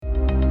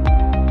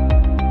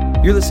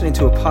You're listening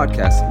to a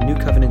podcast of New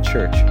Covenant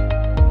Church.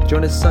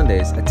 Join us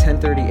Sundays at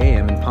 10:30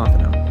 a.m. in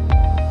Pompano.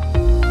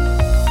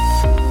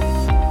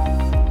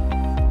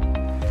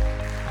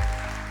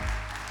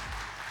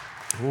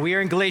 Well, we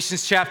are in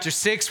Galatians chapter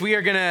 6. We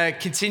are going to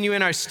continue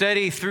in our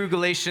study through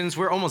Galatians.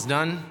 We're almost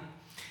done,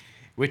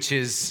 which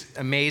is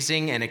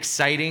amazing and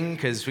exciting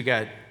because we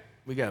got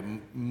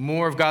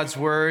more of God's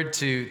word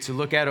to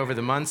look at over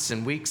the months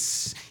and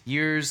weeks,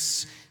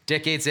 years,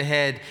 decades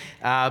ahead.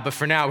 But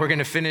for now, we're going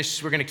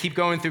to keep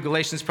going through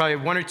Galatians, probably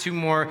one or two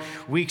more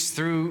weeks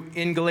through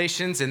in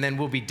Galatians, and then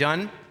we'll be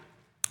done.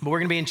 But we're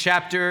going to be in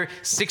chapter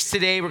 6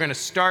 today. We're going to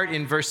start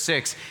in verse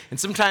 6. And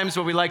sometimes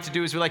what we like to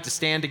do is we like to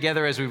stand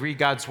together as we read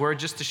God's word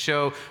just to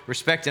show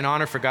respect and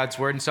honor for God's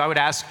word. And so I would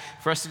ask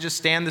for us to just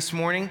stand this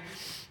morning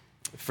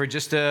for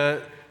just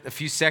a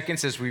few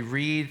seconds as we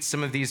read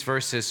some of these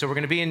verses. So we're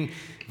going to be in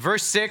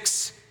verse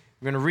 6.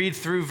 We're going to read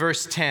through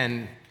verse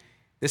 10.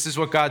 This is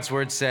what God's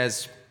word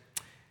says.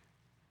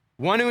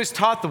 One who is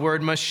taught the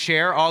word must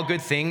share all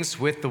good things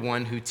with the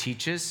one who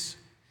teaches.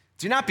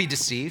 Do not be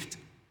deceived.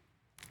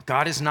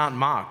 God is not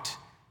mocked.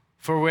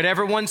 For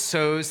whatever one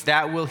sows,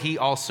 that will he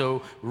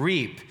also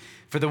reap.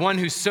 For the one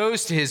who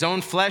sows to his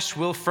own flesh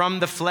will from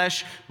the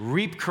flesh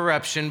reap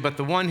corruption, but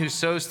the one who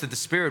sows to the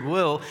Spirit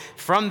will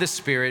from the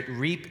Spirit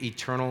reap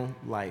eternal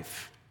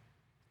life.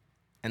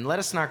 And let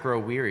us not grow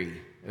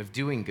weary of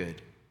doing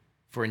good,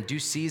 for in due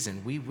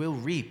season we will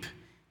reap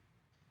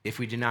if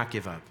we do not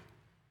give up.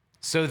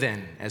 So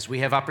then, as we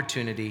have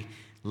opportunity,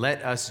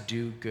 let us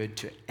do good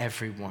to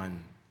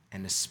everyone,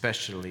 and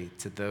especially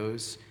to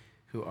those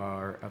who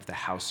are of the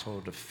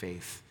household of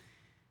faith.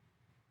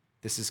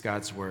 This is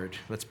God's word.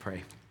 Let's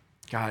pray.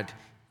 God,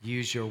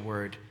 use your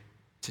word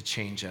to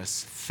change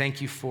us.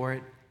 Thank you for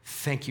it.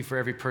 Thank you for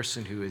every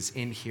person who is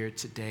in here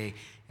today,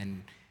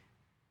 and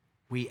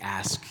we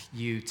ask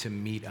you to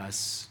meet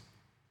us.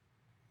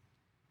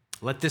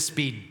 Let this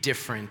be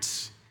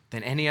different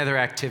than any other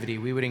activity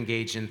we would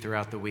engage in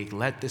throughout the week.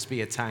 Let this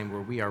be a time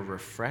where we are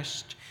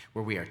refreshed,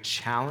 where we are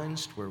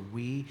challenged, where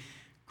we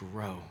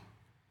grow,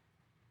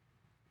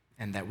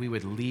 and that we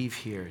would leave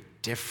here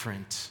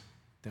different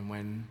than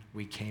when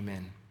we came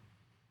in.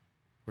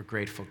 We're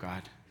grateful,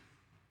 God.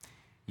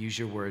 Use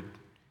your word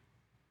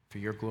for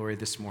your glory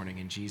this morning.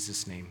 In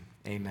Jesus' name,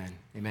 amen.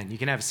 Amen. You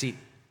can have a seat.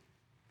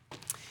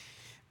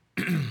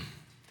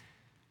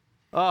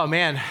 Oh,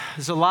 man,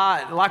 there's a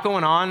lot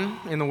going on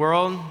in the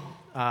world.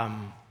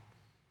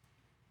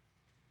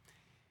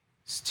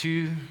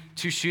 Two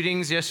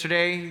shootings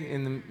yesterday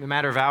in the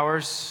matter of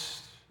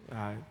hours.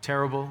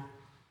 Terrible.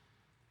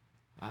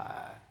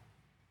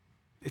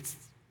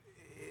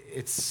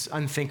 It's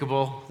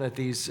unthinkable that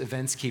these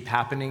events keep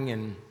happening,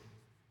 and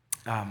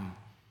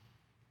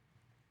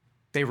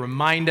they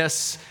remind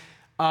us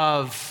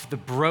of the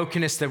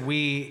brokenness that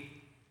we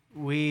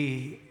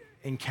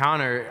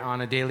encounter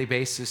on a daily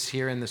basis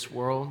here in this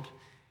world.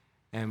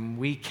 And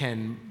we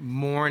can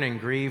mourn and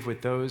grieve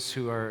with those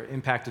who are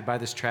impacted by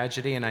this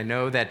tragedy. And I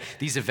know that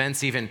these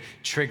events even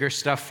trigger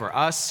stuff for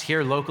us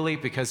here locally,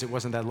 because it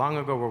wasn't that long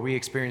ago where we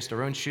experienced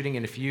our own shooting.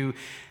 And if you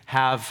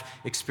have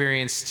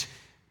experienced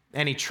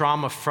any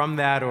trauma from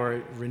that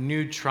or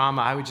renewed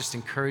trauma, I would just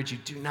encourage you,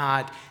 do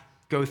not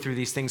go through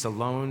these things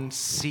alone.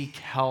 Seek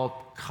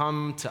help.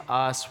 Come to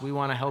us. We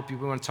want to help you.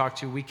 We want to talk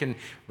to you. We can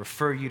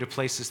refer you to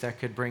places that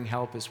could bring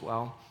help as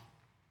well.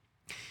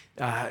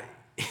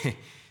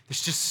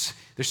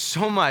 There's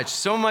so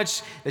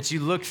much that you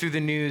look through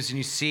the news and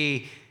you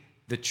see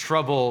the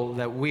trouble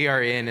that we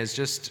are in as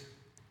just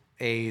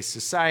a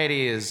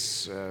society,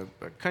 as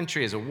a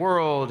country, as a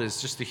world,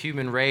 as just the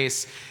human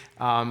race.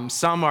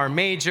 Some are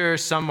major,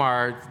 some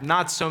are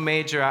not so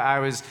major. I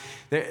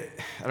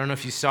don't know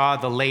if you saw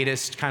the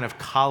latest kind of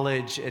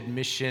college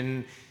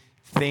admission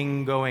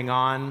thing going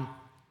on.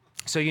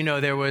 So,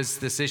 there was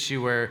this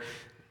issue where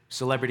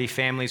celebrity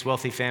families,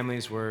 wealthy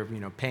families were,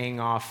 paying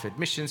off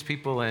admissions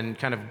people and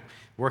kind of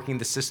working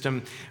the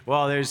system.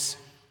 Well, there's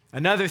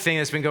another thing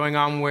that's been going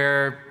on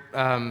where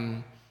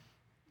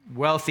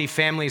wealthy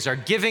families are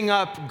giving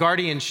up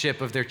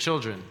guardianship of their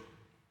children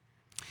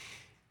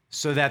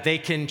so that they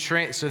can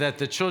so that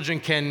the children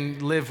can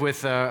live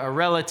with a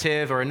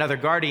relative or another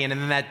guardian, and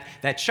then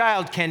that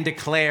child can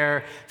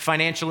declare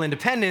financial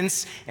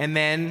independence and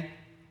then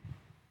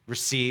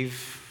receive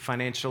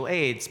financial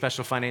aid,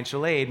 special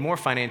financial aid, more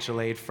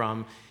financial aid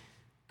from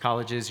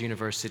colleges,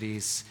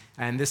 universities.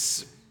 And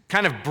this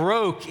kind of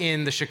broke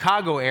in the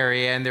Chicago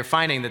area, and they're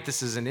finding that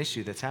this is an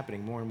issue that's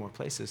happening more and more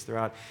places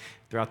throughout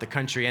the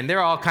country. And there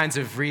are all kinds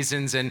of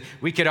reasons, and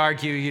we could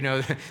argue,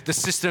 the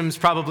system's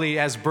probably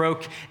as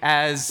broke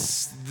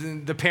as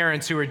the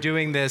parents who are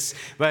doing this,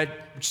 but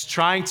just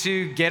trying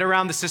to get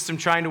around the system,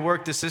 trying to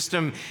work the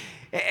system.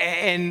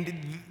 And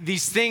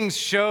these things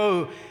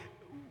show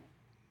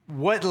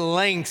what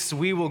lengths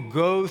we will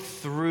go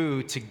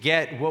through to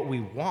get what we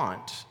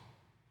want.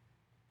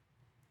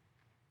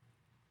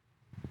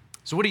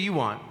 So what do you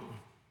want?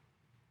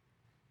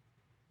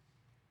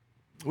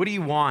 What do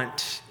you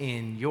want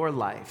in your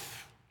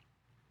life?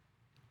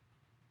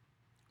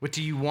 What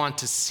do you want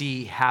to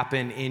see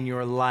happen in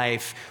your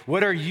life?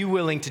 What are you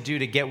willing to do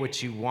to get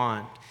what you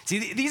want?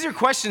 See, these are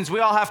questions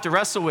we all have to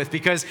wrestle with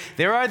because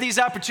there are these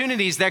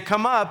opportunities that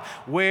come up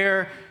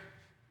where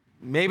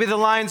maybe the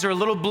lines are a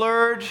little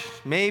blurred,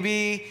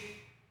 maybe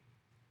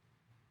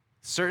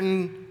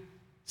certain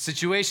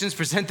situations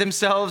present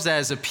themselves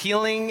as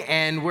appealing,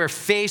 and we're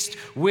faced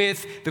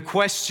with the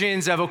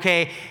questions of,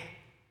 okay,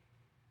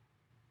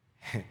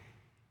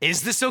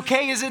 is this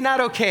okay? Is it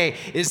not okay?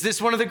 Is this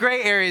one of the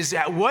gray areas?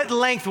 At what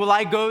length will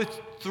I go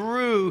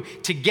through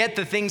to get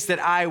the things that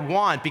I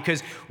want?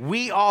 Because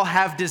we all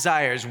have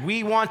desires.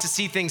 We want to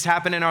see things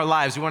happen in our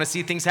lives. We want to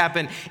see things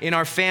happen in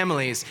our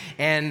families.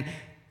 And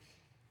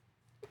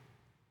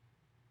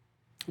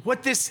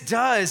what this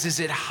does is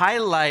it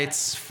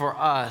highlights for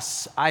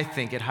us, I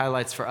think it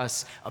highlights for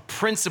us a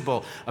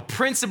principle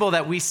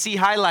that we see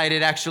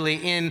highlighted actually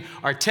in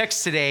our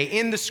text today,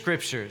 in the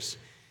scriptures.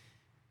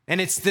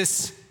 And it's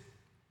this.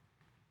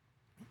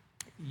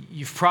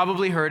 You've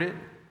probably heard it,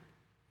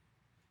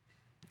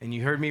 and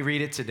you heard me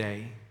read it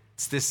today.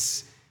 It's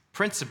this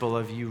principle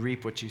of you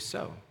reap what you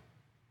sow.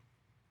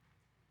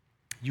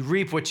 You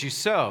reap what you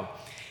sow.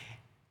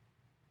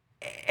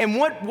 And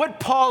what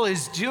Paul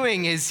is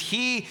doing is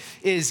he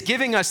is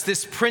giving us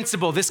this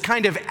principle, this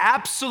kind of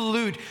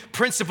absolute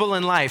principle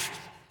in life.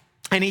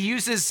 And he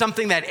uses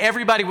something that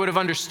everybody would have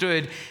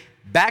understood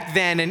back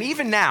then and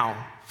even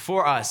now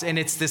for us. And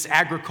it's this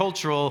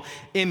agricultural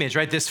image,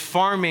 right? This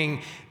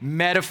farming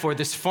metaphor,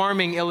 this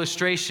farming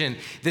illustration,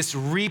 this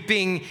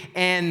reaping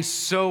and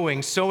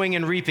sowing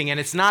and reaping. And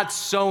it's not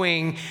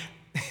sowing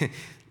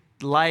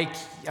like,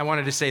 I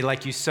wanted to say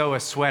like you sew a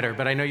sweater,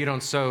 but I know you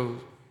don't sew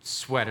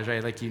sweaters,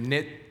 right? Like you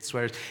knit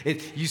sweaters.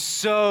 You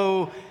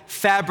sew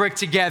fabric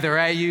together,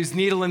 right? You use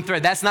needle and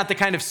thread. That's not the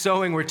kind of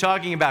sewing we're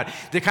talking about.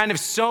 The kind of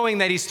sewing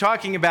that he's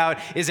talking about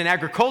is an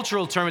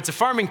agricultural term. It's a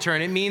farming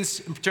term. It means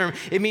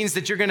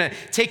that you're going to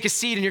take a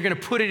seed and you're going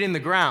to put it in the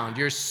ground.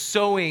 You're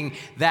sowing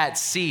that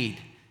seed.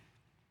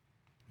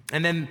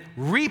 And then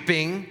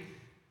reaping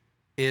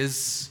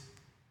is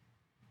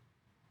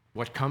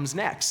what comes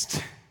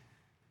next.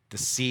 The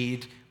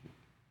seed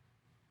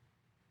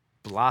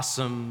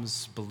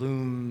blossoms,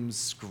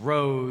 blooms,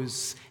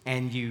 grows,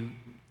 and you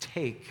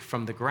take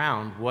from the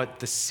ground what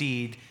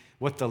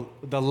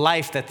the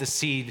life that the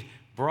seed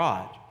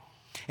brought.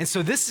 And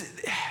so this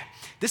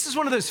is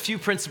one of those few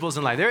principles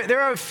in life.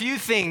 There are a few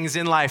things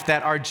in life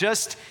that are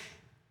just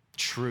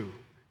true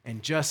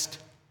and just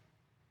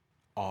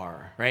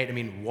are, right? I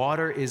mean,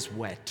 water is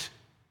wet.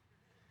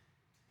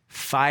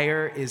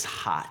 Fire is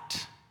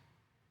hot.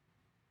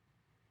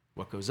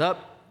 What goes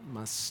up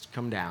must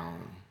come down.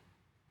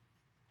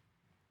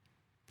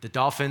 The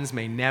Dolphins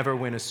may never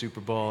win a Super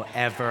Bowl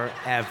ever,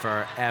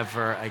 ever,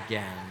 ever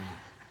again.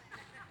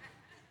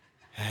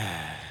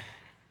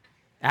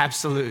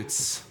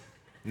 Absolutes.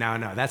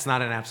 No, that's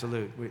not an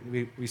absolute.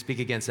 We speak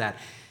against that.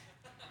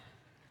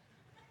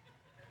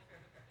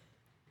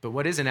 But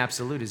what is an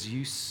absolute is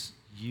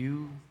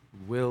you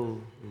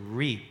will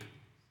reap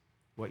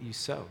what you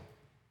sow.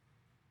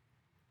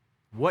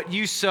 What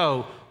you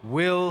sow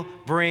will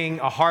bring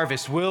a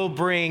harvest, will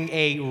bring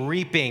a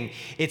reaping.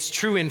 It's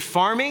true in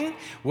farming.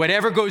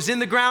 Whatever goes in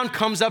the ground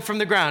comes up from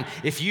the ground.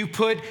 If you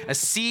put a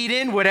seed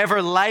in,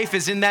 whatever life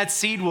is in that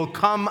seed will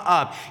come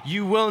up.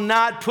 You will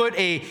not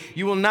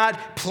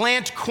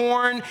plant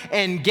corn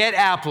and get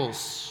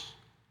apples.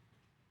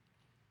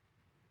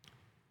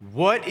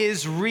 What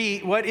is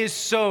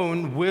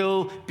sown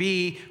will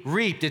be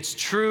reaped. It's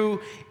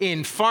true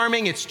in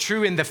farming. It's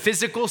true in the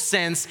physical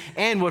sense.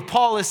 And what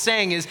Paul is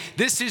saying is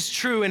this is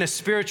true in a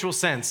spiritual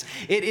sense.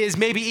 It is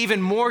maybe even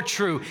more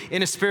true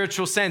in a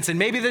spiritual sense. And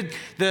maybe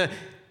the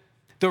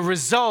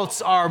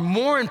results are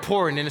more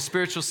important in a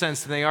spiritual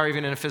sense than they are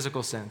even in a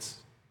physical sense.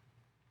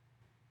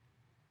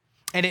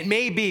 And it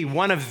may be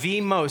one of the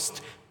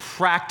most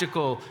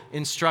practical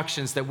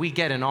instructions that we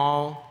get in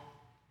all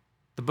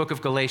the book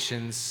of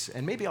Galatians,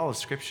 and maybe all of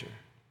Scripture.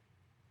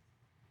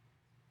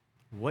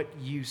 What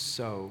you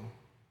sow,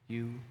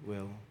 you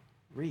will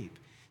reap.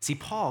 See,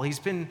 Paul, he's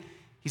been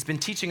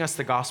teaching us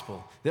the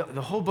gospel. The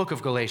whole book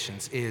of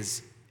Galatians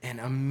is an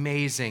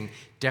amazing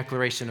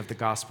declaration of the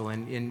gospel,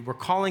 and we're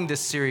calling this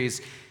series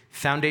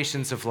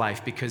Foundations of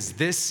Life because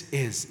this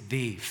is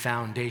the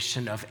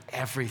foundation of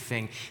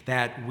everything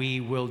that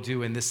we will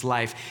do in this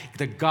life.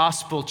 The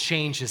gospel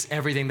changes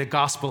everything. The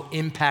gospel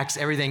impacts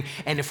everything.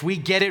 And if we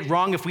get it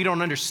wrong, if we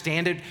don't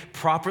understand it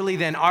properly,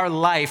 then our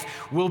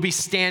life will be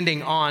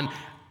standing on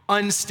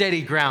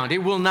unsteady ground.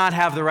 It will not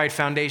have the right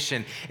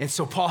foundation. And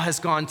so Paul has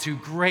gone to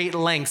great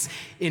lengths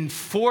in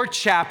 4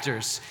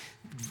 chapters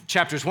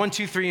 1,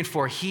 2, 3, and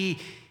 4. He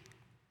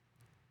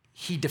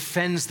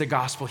defends the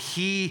gospel.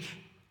 He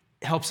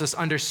helps us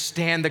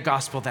understand the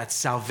gospel, that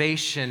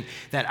salvation,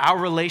 that our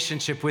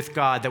relationship with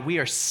God, that we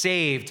are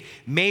saved,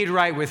 made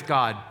right with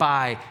God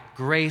by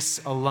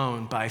grace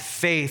alone, by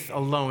faith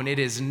alone. It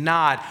is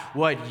not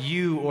what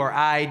you or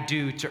I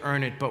do to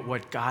earn it, but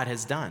what God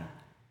has done.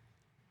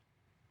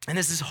 And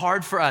this is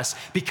hard for us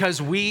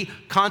because we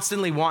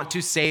constantly want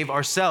to save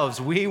ourselves.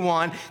 We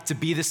want to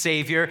be the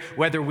Savior,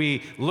 whether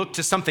we look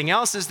to something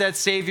else as that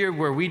Savior,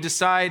 where we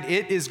decide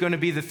it is going to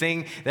be the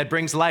thing that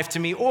brings life to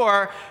me,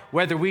 or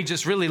whether we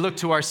just really look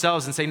to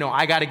ourselves and say, no,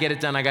 I got to get it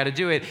done, I got to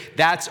do it.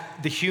 That's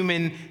the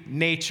human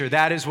nature.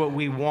 That is what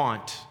we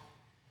want.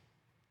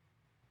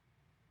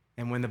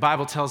 And when the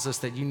Bible tells us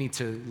that you need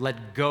to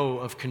let go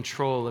of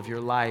control of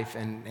your life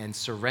and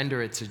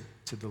surrender it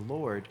to the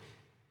Lord,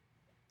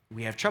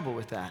 we have trouble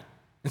with that.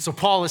 And so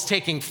Paul is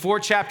taking 4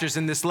 chapters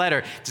in this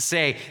letter to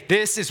say,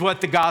 this is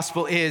what the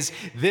gospel is.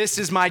 This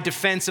is my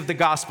defense of the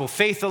gospel.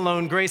 Faith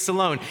alone, grace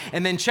alone.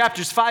 And then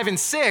chapters 5 and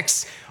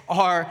 6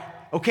 are,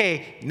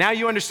 okay, now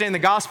you understand the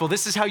gospel.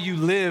 This is how you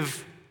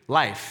live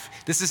life.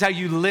 This is how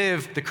you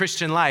live the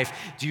Christian life.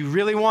 Do you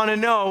really want to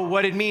know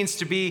what it means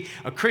to be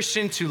a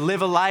Christian, to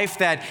live a life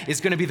that is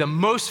going to be the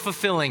most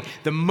fulfilling,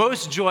 the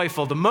most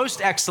joyful, the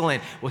most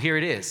excellent? Well, here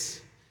it is.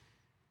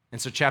 And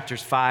so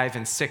chapters 5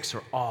 and 6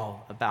 are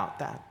all about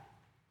that.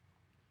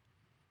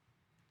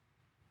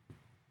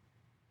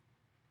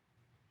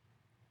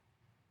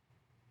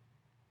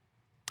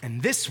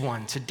 And this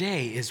one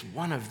today is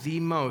one of the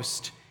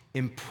most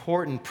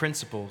important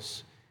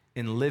principles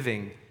in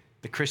living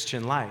the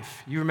Christian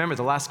life. You remember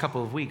the last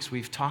couple of weeks,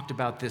 we've talked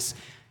about this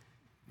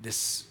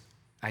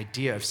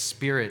idea of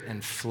spirit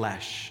and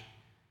flesh,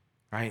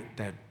 right?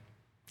 That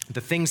the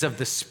things of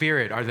the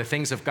Spirit are the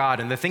things of God,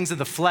 and the things of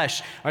the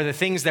flesh are the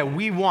things that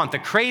we want, the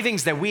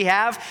cravings that we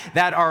have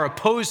that are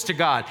opposed to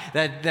God,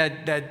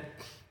 that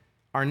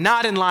are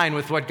not in line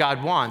with what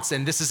God wants.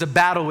 And this is a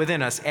battle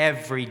within us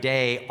every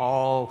day,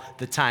 all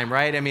the time,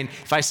 right? I mean,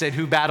 if I said,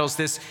 who battles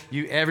this?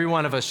 Every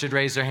one of us should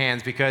raise their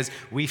hands, because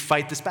we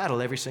fight this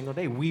battle every single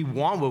day. We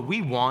want what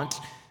we want.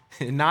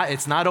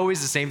 It's not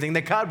always the same thing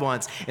that God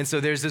wants. And so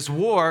there's this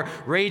war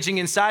raging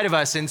inside of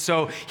us. And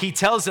so he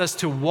tells us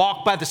to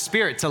walk by the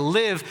Spirit, to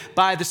live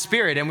by the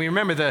Spirit. And we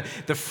remember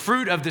the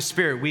fruit of the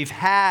Spirit. We've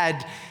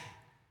had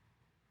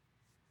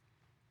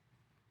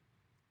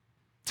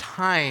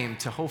time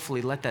to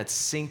hopefully let that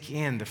sink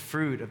in, the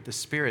fruit of the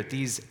Spirit,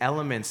 these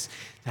elements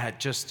that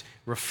just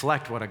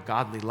reflect what a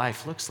godly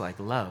life looks like: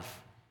 love,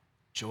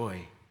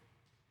 joy,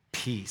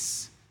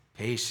 peace,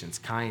 patience,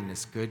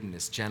 kindness,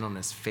 goodness,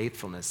 gentleness,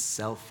 faithfulness,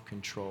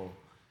 self-control.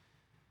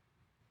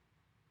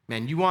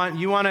 Man, you want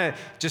to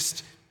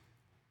just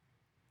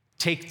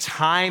take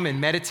time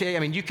and meditate. I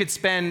mean, you could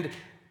spend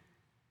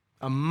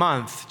a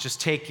month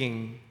just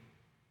taking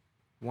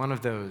one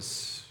of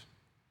those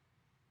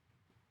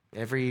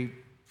every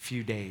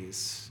few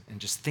days and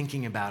just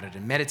thinking about it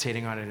and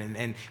meditating on it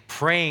and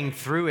praying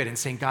through it and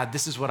saying, God,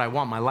 this is what I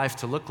want my life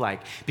to look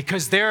like.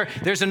 Because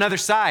there's another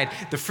side.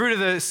 The fruit of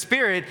the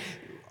Spirit,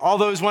 all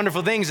those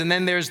wonderful things, and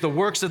then there's the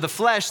works of the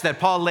flesh that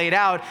Paul laid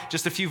out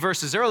just a few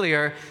verses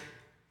earlier,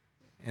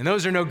 and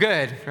those are no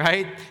good,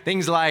 right?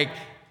 Things like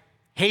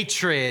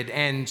hatred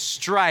and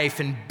strife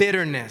and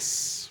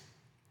bitterness,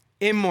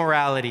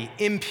 immorality,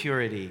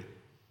 impurity,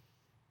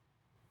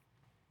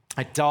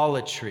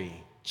 idolatry,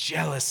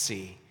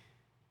 jealousy.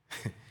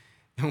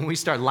 And when we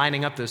start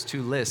lining up those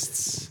two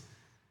lists,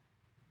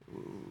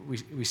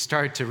 we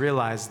start to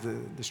realize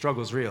the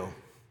struggle is real.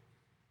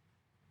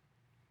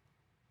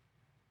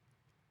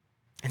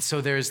 And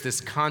so there's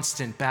this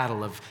constant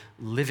battle of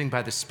living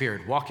by the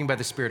Spirit, walking by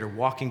the Spirit, or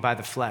walking by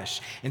the flesh.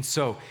 And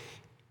so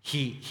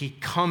he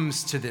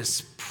comes to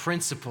this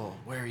principle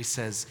where he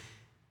says,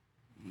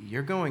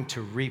 you're going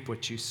to reap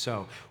what you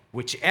sow.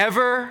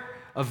 Whichever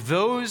of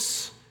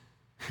those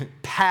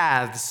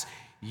paths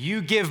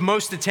you give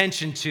most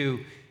attention to,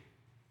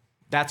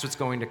 that's what's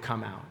going to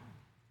come out.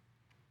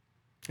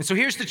 And so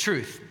here's the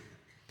truth.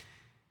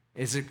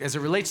 As it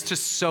relates to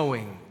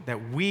sowing,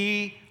 that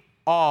we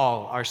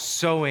all are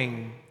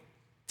sowing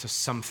to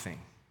something.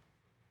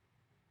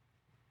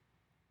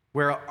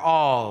 We're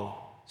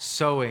all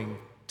sowing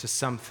to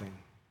something.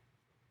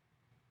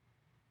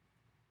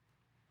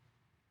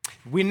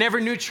 We're never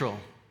neutral,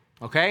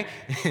 okay?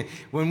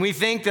 When we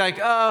think like,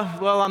 oh,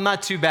 well, I'm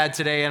not too bad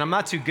today and I'm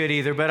not too good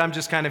either, but I'm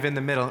just kind of in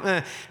the middle,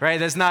 right?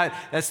 That's not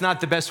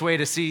the best way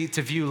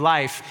to view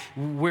life.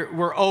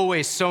 We're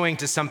always sowing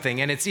to something,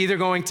 and it's either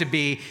going to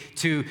be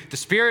to the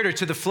Spirit or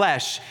to the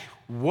flesh.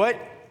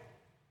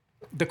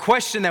 The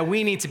question that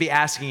we need to be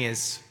asking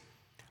is,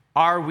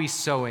 are we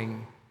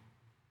sowing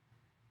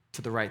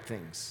to the right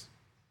things?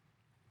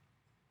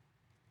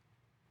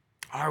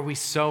 Are we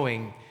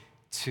sowing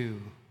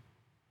to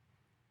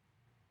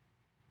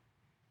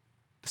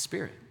the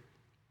Spirit?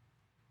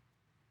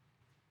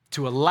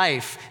 To a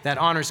life that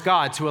honors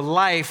God, to a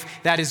life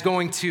that is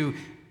going to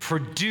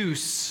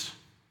produce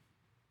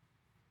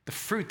the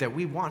fruit that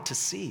we want to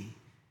see.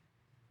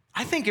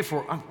 I think if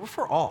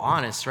we're all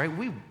honest, right,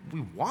 we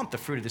want the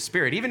fruit of the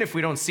Spirit, even if we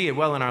don't see it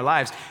well in our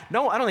lives.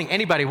 No, I don't think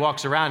anybody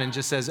walks around and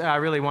just says, I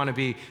really want to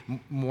be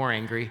more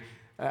angry.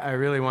 I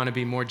really want to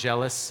be more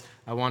jealous.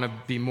 I want to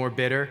be more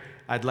bitter.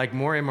 I'd like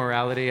more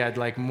immorality. I'd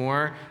like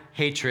more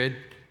hatred.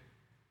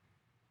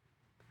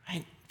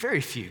 Right? very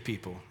few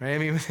people, right? I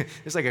mean,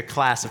 there's like a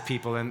class of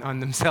people on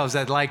themselves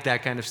that like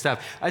that kind of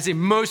stuff. I'd say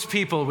most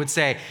people would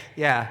say,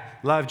 yeah,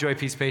 love, joy,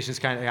 peace, patience,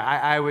 kind of.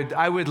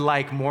 I would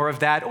like more of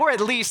that, or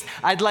at least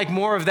I'd like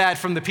more of that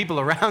from the people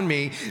around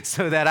me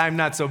so that I'm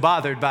not so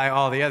bothered by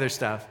all the other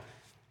stuff.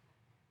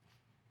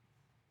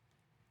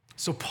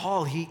 So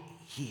Paul, he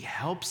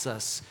helps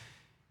us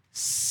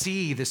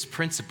see this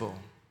principle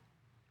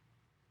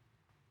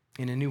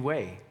in a new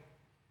way.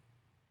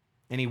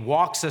 And he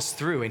walks us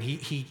through, and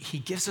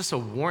he gives us a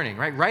warning,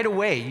 right? Right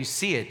away, you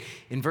see it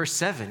in verse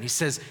 7. He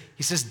says,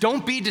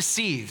 don't be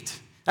deceived.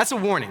 That's a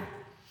warning.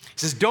 He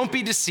says, don't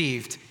be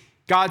deceived.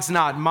 God's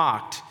not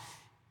mocked.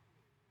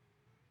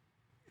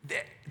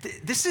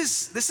 This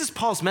is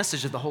Paul's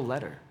message of the whole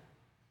letter.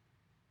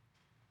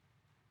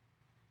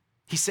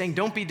 He's saying,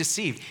 don't be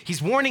deceived.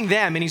 He's warning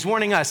them, and he's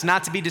warning us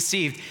not to be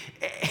deceived.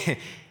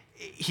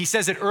 He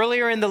says it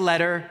earlier in the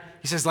letter.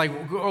 He says, like,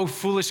 oh,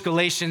 foolish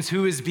Galatians,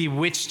 who has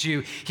bewitched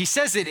you? He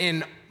says it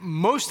in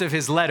most of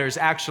his letters,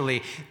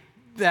 actually,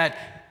 that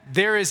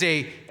there is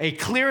a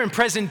clear and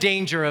present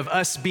danger of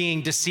us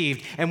being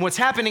deceived. And what's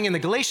happening in the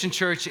Galatian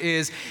church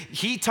is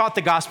he taught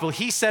the gospel,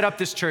 he set up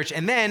this church,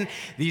 and then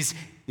these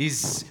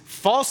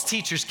false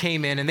teachers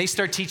came in and they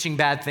start teaching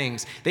bad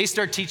things. They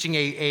start teaching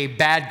a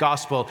bad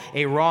gospel,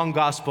 a wrong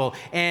gospel.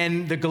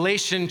 And the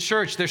Galatian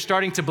church, they're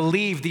starting to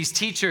believe these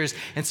teachers.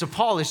 And so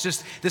Paul is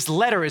just, this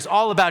letter is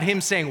all about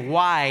him saying,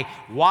 why?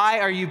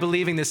 Why are you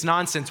believing this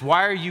nonsense?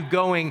 Why are you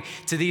going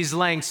to these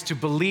lengths to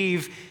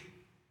believe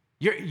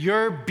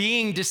you're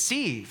being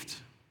deceived?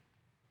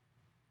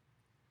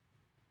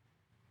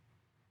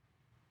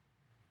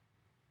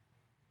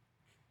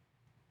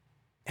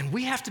 And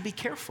we have to be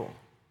careful,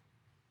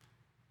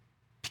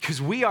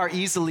 because we are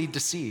easily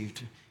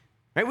deceived,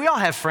 right? We all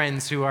have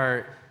friends who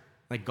are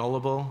like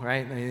gullible,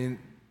 right? I mean,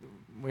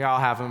 we all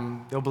have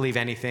them. They'll believe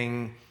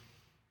anything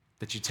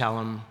that you tell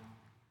them.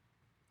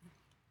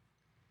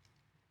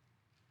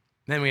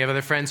 Then we have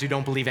other friends who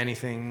don't believe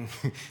anything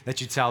that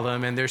you tell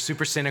them, and they're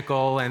super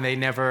cynical, and they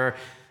never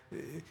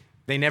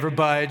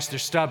budge. They're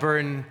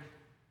stubborn.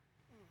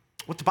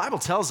 What the Bible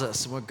tells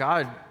us, what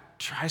God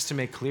tries to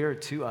make clear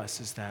to us,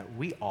 is that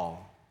we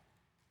all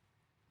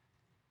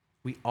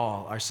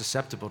are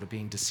susceptible to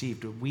being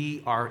deceived.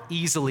 We are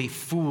easily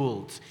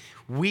fooled.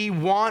 We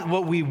want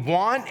what we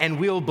want, and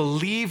we'll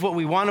believe what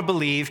we want to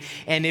believe.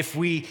 And if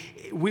we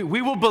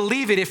will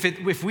believe it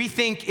if we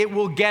think it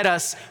will get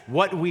us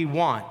what we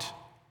want.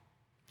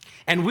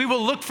 And we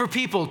will look for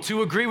people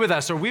to agree with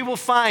us, or we will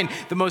find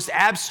the most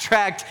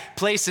abstract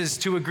places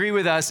to agree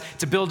with us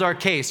to build our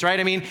case, right?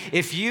 I mean,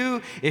 if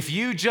you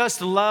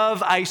just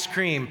love ice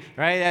cream,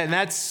 right, and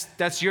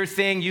that's your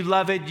thing, you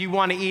love it, you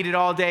want to eat it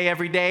all day,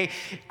 every day,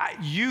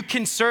 you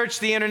can search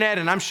the internet,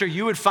 and I'm sure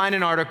you would find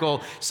an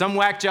article, some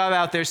whack job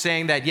out there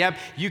saying that, yep,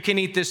 you can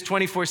eat this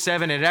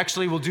 24/7, and it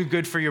actually will do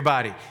good for your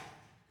body.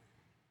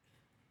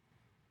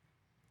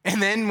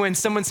 And then when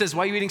someone says,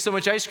 why are you eating so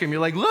much ice cream?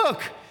 You're like,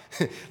 look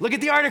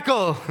at the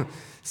article.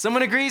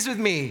 Someone agrees with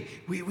me.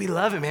 We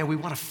love it, man. We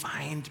want to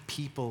find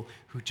people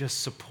who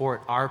just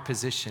support our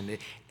position.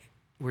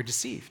 We're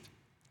deceived.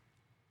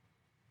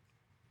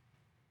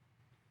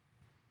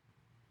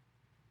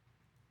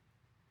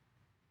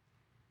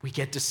 We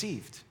get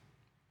deceived.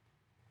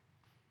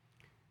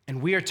 And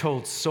we are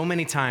told so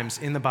many times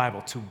in the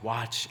Bible to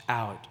watch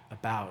out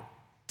about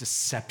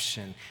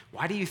deception.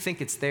 Why do you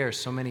think it's there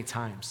so many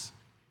times?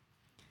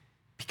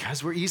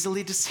 Because we're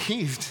easily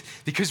deceived,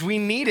 because we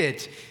need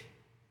it.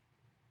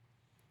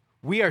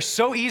 We are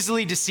so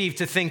easily deceived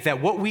to think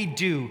that what we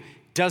do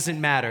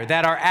doesn't matter,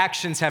 that our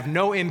actions have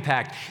no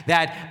impact,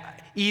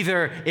 that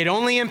either it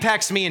only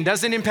impacts me and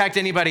doesn't impact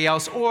anybody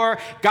else, or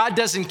God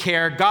doesn't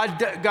care,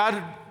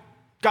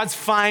 God's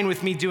fine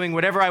with me doing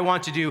whatever I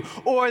want to do,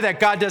 or that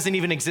God doesn't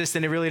even exist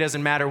and it really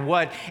doesn't matter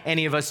what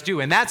any of us do.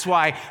 And that's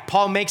why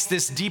Paul makes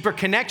this deeper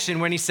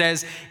connection when he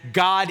says,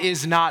 God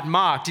is not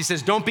mocked. He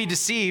says, don't be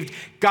deceived,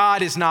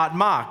 God is not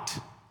mocked.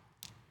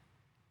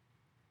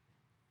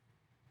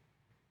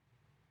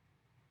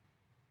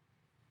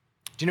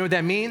 Do you know what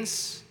that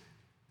means?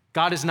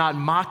 God is not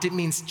mocked. It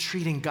means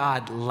treating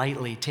God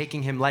lightly,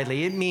 taking him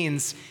lightly. It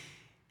means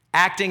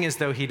acting as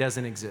though he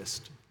doesn't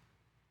exist.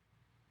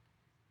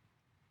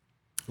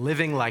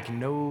 Living like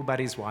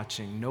nobody's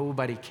watching,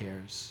 nobody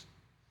cares.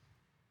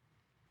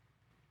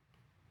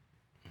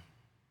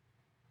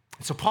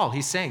 And so Paul,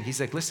 he's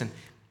like, listen,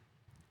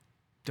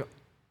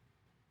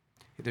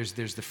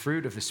 there's the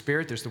fruit of the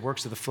Spirit, there's the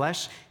works of the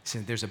flesh. He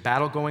said, there's a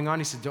battle going on.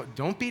 He said,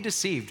 don't be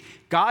deceived.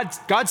 God's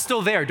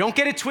still there. Don't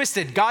get it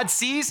twisted. God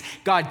sees,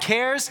 God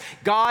cares,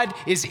 God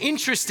is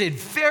interested,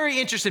 very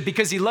interested,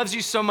 because he loves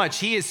you so much.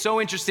 He is so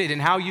interested in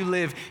how you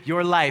live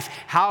your life,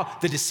 how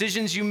the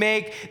decisions you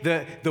make,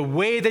 the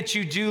way that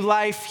you do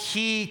life.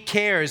 He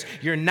cares.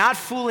 You're not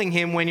fooling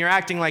him when you're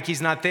acting like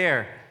he's not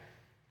there.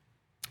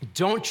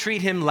 Don't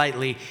treat him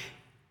lightly.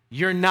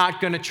 You're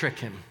not going to trick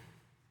him.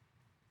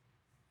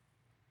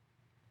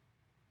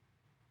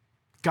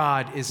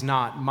 God is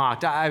not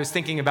mocked. I was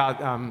thinking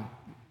about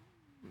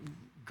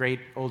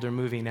great older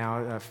movie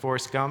now,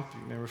 Forrest Gump.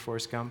 You remember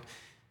Forrest Gump?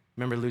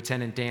 Remember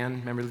Lieutenant Dan?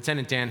 Remember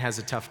Lieutenant Dan has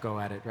a tough go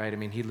at it, right? I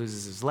mean, he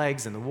loses his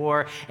legs in the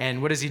war,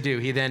 and what does he do?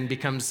 He then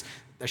becomes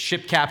a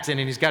ship captain,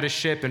 and he's got a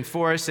ship, and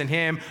Forrest and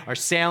him are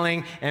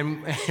sailing,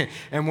 and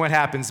and what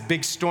happens?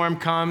 Big storm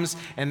comes,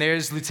 and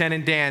there's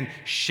Lieutenant Dan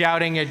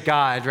shouting at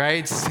God,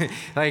 right?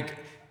 Like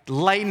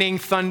lightning,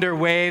 thunder,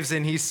 waves,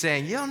 and he's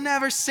saying, "You'll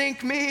never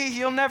sink me.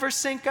 You'll never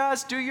sink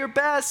us. Do your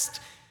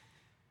best."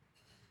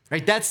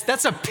 Right?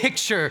 That's a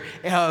picture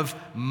of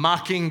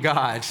mocking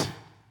God.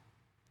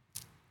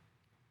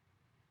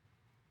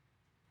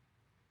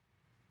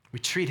 We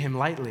treat him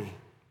lightly.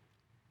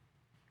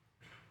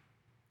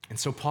 And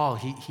so Paul,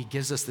 he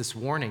gives us this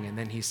warning, and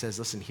then he says,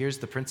 listen, here's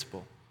the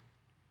principle.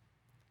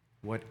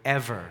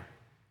 Whatever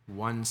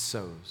one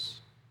sows,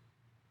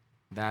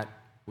 that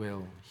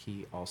will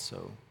he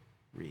also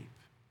reap.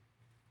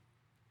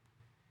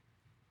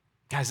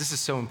 Guys, this is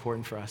so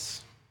important for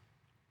us.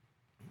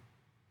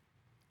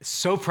 It's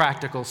so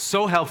practical,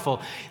 so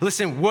helpful.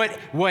 Listen,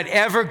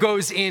 whatever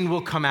goes in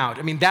will come out.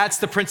 I mean, that's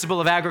the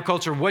principle of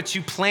agriculture. What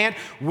you plant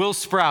will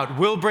sprout,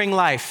 will bring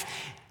life.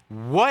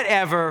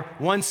 Whatever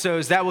one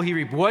sows, that will he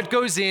reap. What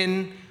goes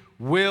in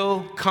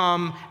will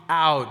come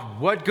out.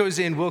 What goes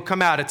in will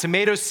come out. A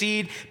tomato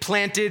seed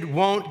planted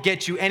won't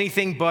get you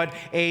anything but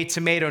a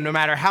tomato. No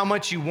matter how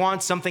much you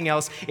want something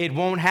else, it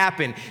won't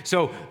happen.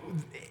 So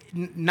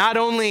not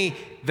only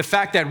the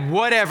fact that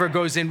whatever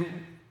goes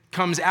in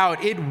comes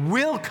out, it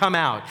will come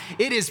out.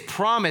 It is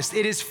promised.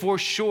 It is for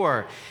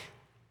sure.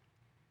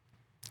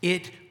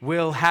 It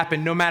will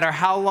happen. No matter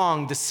how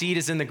long the seed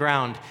is in the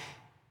ground,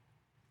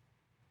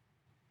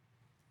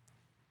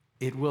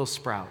 it will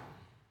sprout.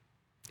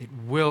 It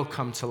will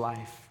come to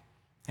life.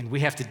 And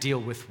we have to deal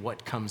with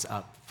what comes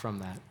up from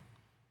that.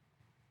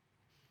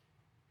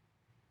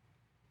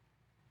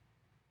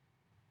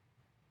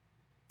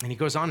 And he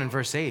goes on in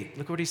verse 8.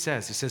 Look what he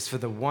says. He says, for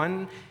the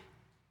one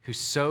who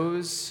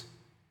sows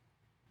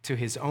to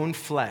his own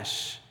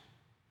flesh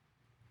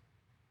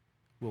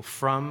will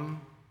from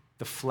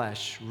the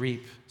flesh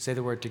reap, say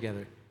the word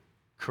together,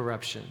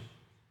 corruption.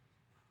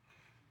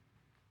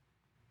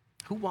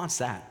 Who wants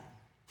that?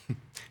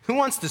 Who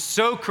wants to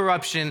sow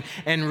corruption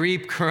and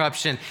reap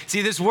corruption?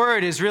 See, this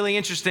word is really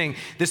interesting.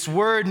 This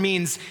word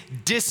means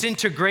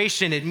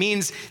disintegration. It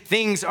means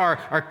things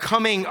are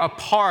coming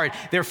apart.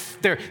 They're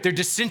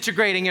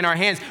disintegrating in our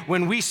hands.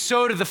 When we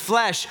sow to the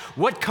flesh,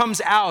 what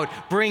comes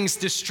out brings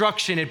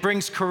destruction. It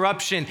brings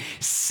corruption.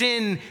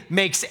 Sin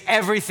makes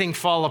everything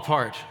fall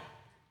apart.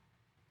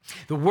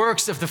 The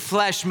works of the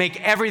flesh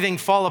make everything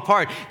fall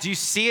apart. Do you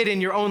see it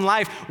in your own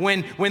life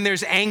when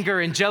there's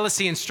anger and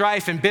jealousy and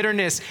strife and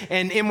bitterness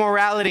and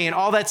immorality and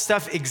all that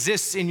stuff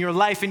exists in your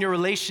life, in your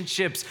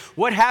relationships?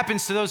 What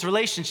happens to those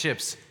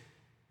relationships?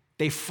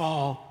 They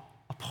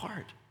fall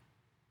apart.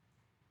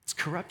 It's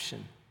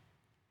corruption,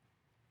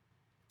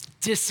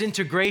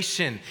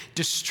 disintegration,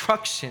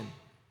 destruction.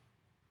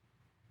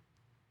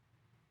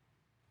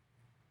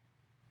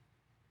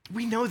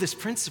 We know this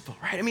principle,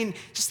 right? I mean,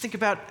 just think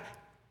about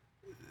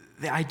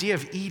the idea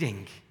of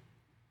eating.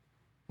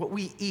 What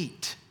we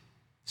eat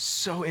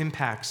so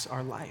impacts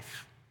our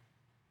life.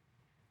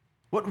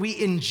 What we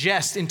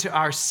ingest into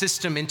our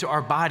system, into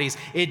our bodies,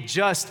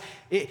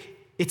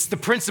 it's the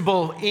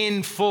principle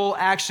in full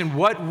action.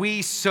 What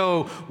we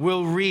sow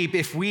will reap.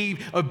 If we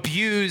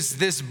abuse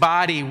this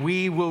body,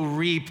 we will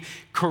reap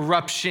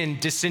corruption,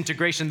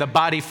 disintegration. The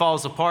body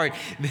falls apart.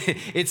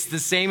 It's the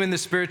same in the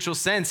spiritual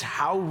sense.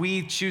 How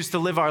we choose to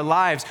live our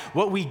lives,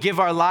 what we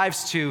give our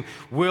lives to,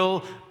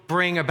 will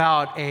bring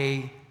about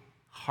a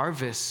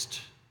harvest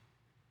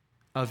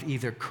of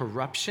either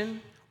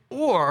corruption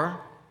or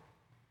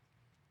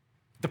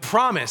the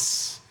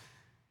promise,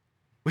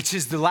 which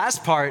is the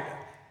last part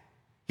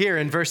here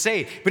in verse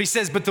 8. But he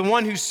says, but the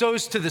one who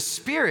sows to the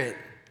Spirit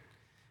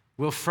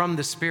will from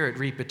the Spirit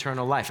reap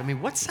eternal life. I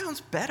mean, what sounds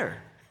better?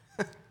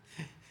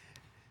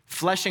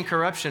 Flesh and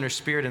corruption or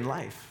spirit and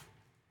life?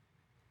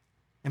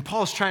 And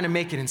Paul's trying to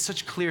make it in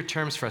such clear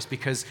terms for us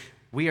because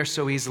we are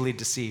so easily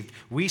deceived.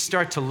 We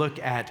start to look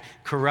at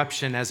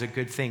corruption as a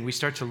good thing. We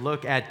start to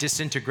look at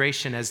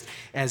disintegration as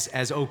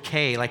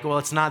okay. Like, well,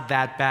 it's not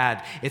that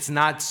bad. It's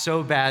not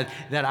so bad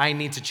that I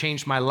need to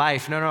change my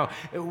life. No.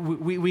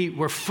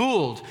 We're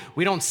fooled.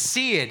 We don't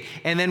see it.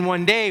 And then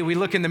one day we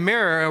look in the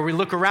mirror or we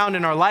look around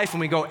in our life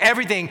and we go,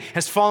 everything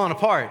has fallen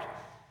apart.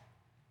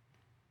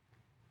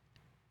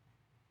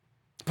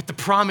 But the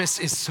promise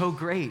is so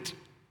great.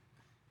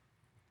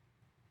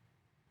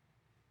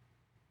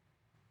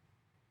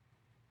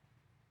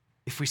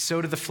 If we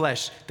sow to the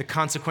flesh, the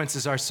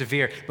consequences are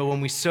severe. But when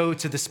we sow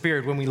to the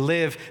Spirit, when we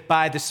live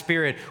by the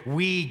Spirit,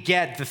 we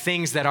get the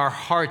things that our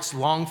hearts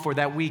long for,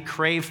 that we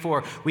crave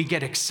for. We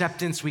get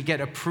acceptance, we get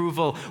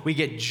approval, we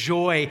get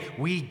joy,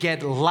 we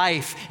get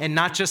life. And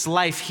not just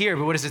life here,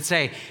 but what does it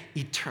say?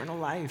 Eternal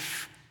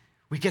life.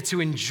 We get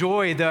to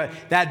enjoy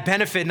that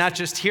benefit, not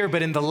just here,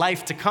 but in the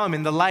life to come,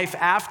 in the life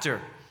after.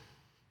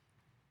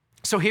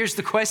 So here's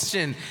the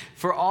question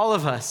for all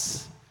of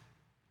us.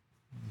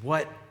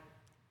 What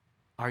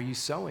are you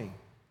sowing?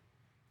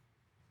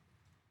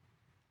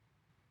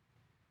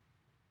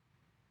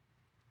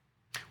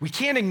 We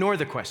can't ignore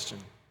the question.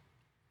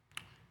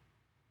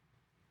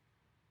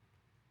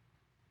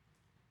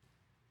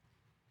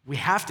 We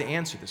have to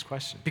answer this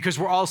question because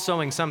we're all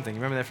sowing something.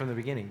 Remember that from the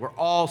beginning. We're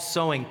all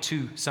sowing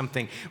to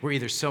something. We're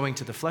either sowing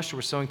to the flesh or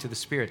we're sowing to the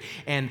Spirit.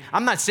 And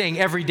I'm not saying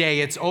every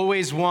day it's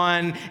always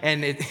one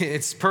and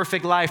it's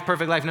perfect life.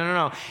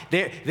 No.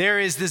 There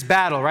is this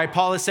battle, right?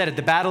 Paul has said it.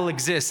 The battle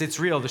exists. It's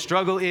real. The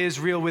struggle is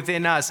real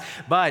within us.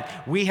 But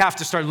we have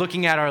to start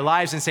looking at our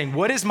lives and saying,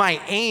 what is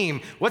my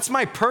aim? What's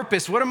my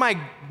purpose? What am I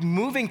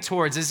moving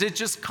towards? Is it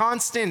just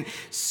constant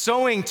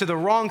sowing to the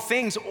wrong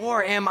things?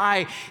 Or am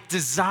I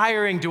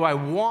desiring,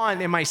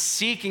 am I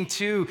seeking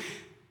to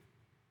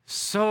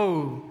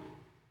sow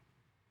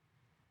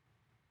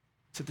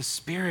to the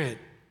Spirit?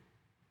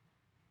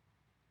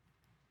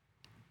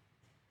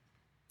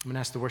 I'm going to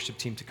ask the worship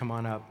team to come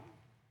on up.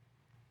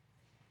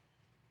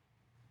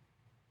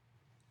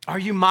 Are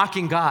you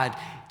mocking God?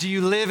 Do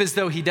you live as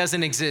though He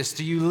doesn't exist?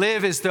 Do you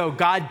live as though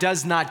God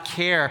does not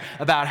care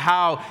about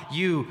how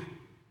you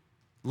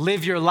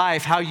live your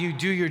life, how you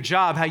do your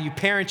job, how you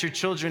parent your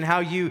children, how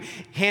you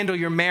handle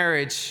your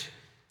marriage,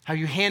 how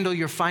you handle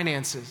your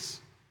finances?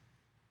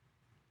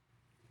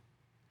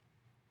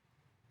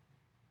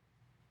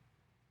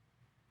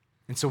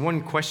 And so one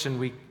question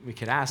we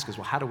could ask is,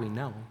 well, how do we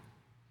know?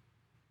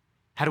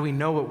 How do we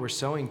know what we're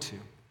sowing to?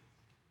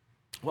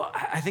 Well,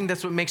 I think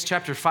that's what makes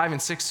chapter 5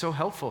 and 6 so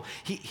helpful.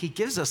 He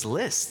gives us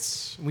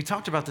lists. We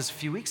talked about this a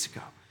few weeks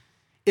ago.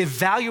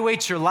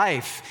 Evaluate your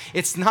life.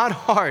 It's not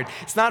hard.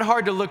 It's not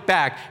hard to look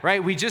back,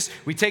 right? We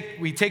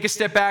take a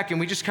step back and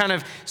we just kind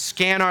of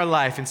scan our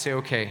life and say,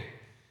 okay,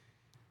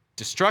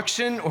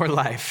 destruction or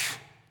life?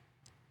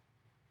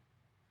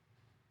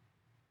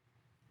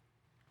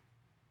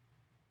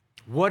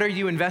 What are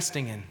you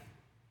investing in?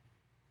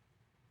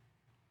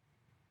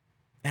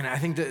 And I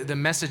think the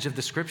message of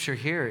the scripture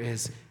here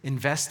is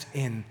invest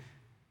in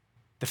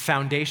the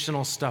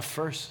foundational stuff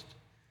first.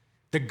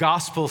 The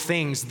gospel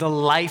things, the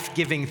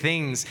life-giving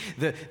things,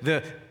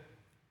 the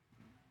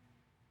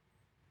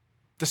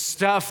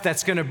stuff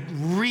that's going to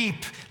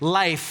reap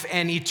life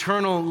and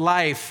eternal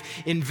life.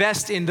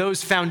 Invest in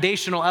those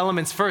foundational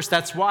elements first.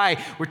 That's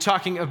why we're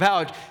talking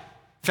about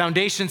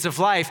foundations of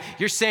life.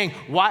 You're saying,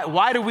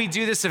 why do we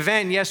do this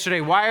event yesterday?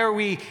 Why do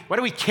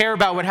we care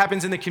about what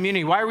happens in the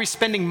community? Why are we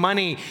spending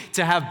money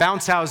to have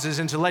bounce houses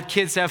and to let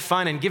kids have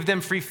fun and give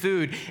them free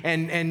food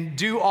and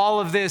do all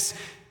of this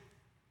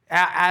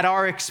at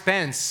our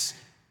expense?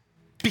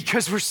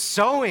 Because we're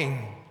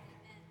sowing.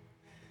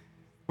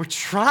 We're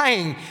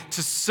trying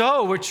to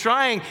sow. We're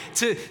trying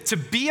to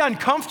be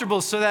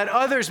uncomfortable so that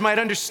others might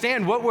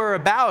understand what we're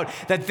about,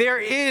 that there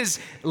is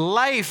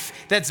life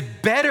that's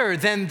better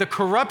than the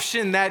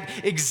corruption that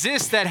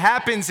exists, that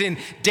happens in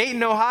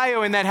Dayton,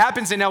 Ohio, and that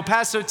happens in El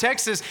Paso,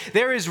 Texas.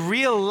 There is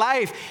real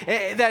life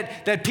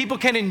that people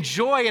can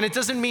enjoy, and it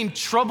doesn't mean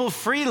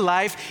trouble-free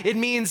life. It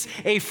means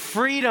a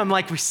freedom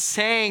like we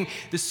sang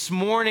this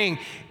morning.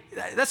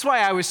 That's why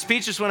I was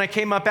speechless when I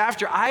came up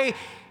after. I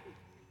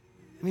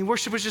mean,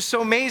 worship was just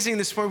so amazing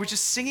this morning. We're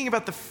just singing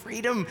about the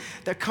freedom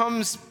that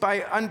comes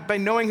by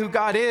knowing who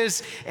God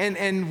is,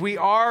 and we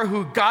are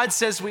who God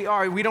says we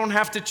are. We don't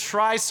have to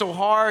try so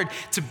hard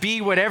to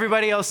be what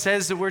everybody else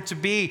says that we're to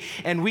be,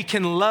 and we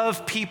can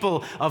love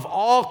people of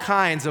all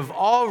kinds, of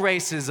all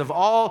races, of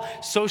all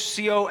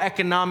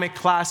socioeconomic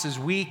classes.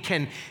 We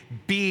can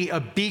be a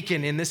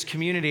beacon in this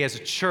community as a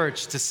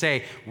church to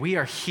say, we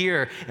are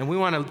here, and we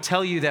want to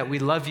tell you that we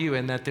love you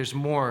and that there's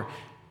more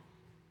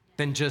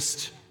than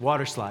just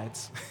water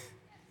slides.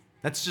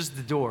 That's just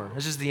the door.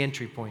 That's just the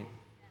entry point.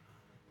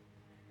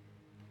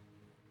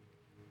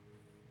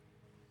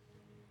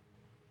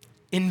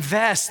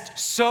 Invest,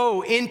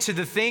 sow into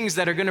the things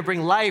that are going to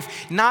bring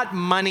life, not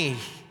money,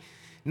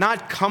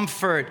 not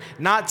comfort,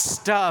 not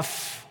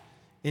stuff.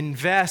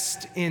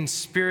 Invest in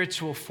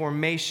spiritual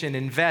formation.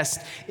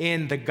 Invest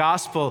in the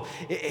gospel.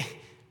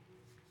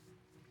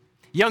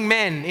 Young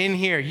men in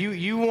here,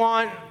 you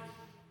want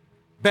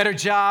better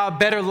job,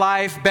 better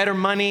life, better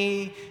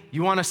money.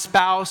 You want a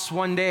spouse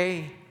one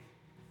day.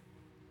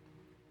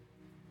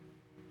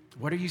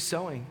 What are you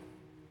sowing?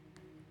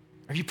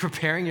 Are you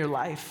preparing your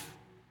life?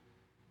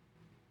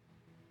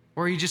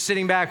 Or are you just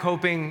sitting back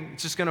hoping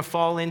it's just going to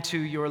fall into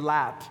your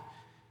lap?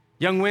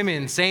 Young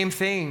women, same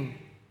thing.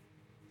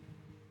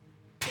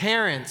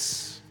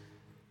 Parents,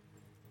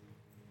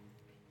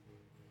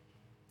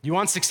 you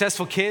want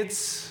successful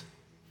kids?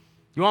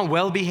 You want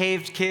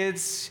well-behaved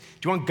kids?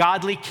 Do you want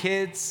godly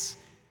kids?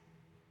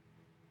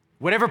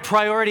 Whatever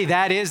priority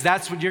that is,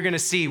 that's what you're going to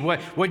see,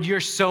 what you're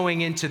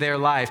sowing into their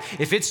life.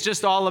 If it's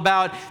just all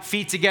about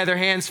feet together,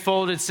 hands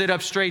folded, sit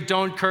up straight,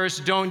 don't curse,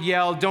 don't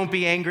yell, don't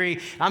be angry,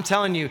 I'm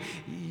telling you,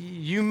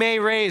 you may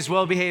raise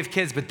well-behaved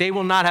kids, but they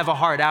will not have a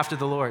heart after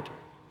the Lord.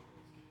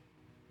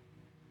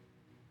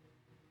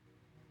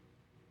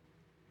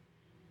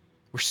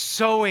 We're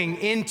sowing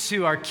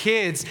into our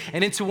kids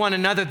and into one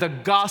another the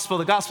gospel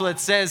that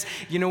says,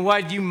 you know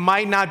what, you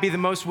might not be the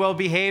most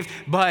well-behaved,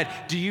 but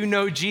do you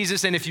know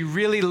Jesus? And if you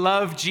really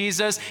love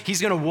Jesus, He's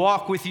going to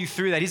walk with you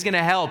through that. He's going to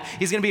help.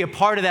 He's going to be a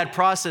part of that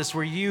process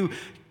where you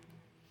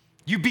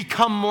You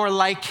become more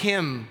like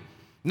him,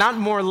 not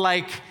more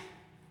like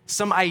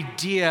some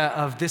idea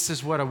of this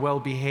is what a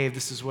well-behaved,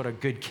 this is what a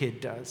good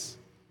kid does.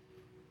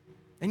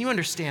 And you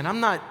understand, I'm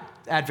not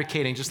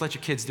advocating just let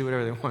your kids do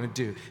whatever they want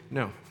to do.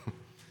 No,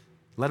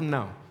 let them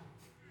know.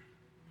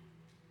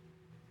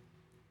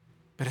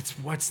 But it's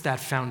what's that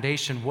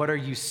foundation? What are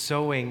you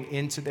sowing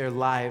into their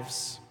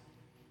lives?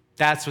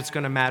 That's what's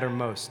going to matter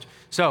most.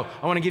 So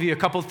I want to give you a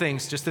couple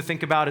things just to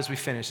think about as we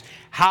finish.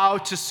 How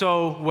to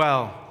sow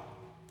well.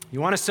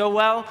 You want to sow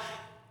well?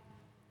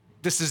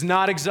 This is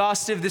not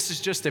exhaustive. This is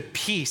just a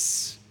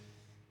piece.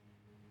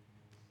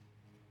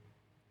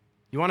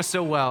 You want to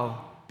sow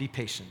well, be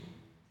patient.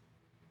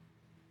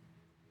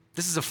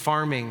 This is a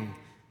farming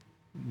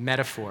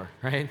metaphor,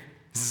 right?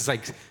 This is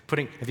like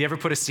have you ever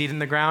put a seed in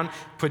the ground,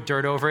 put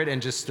dirt over it, and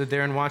just stood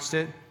there and watched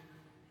it?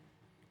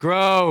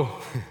 Grow.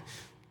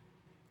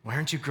 Why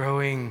aren't you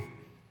growing?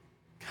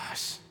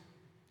 Gosh,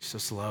 you're so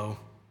slow.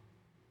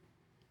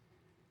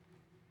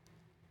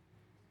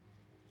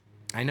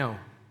 I know.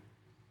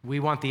 We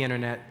want the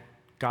internet.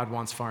 God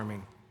wants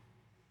farming.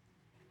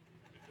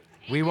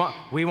 We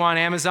want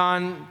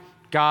Amazon.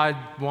 God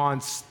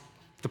wants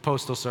the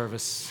postal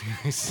service.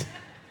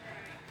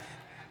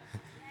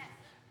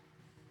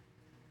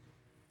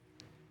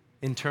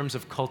 In terms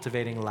of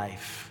cultivating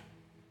life,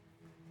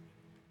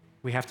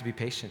 we have to be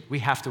patient. We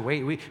have to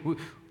wait.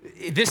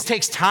 This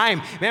takes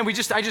time. Man,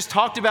 I just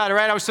talked about it,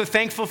 right? I was so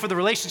thankful for the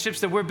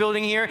relationships that we're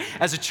building here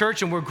as a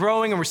church, and we're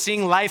growing and we're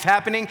seeing life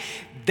happening.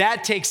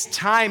 That takes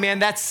time, man.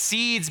 That's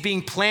seeds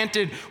being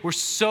planted. We're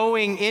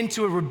sowing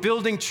into it. We're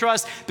building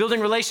trust,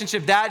 building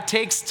relationship. That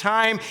takes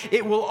time.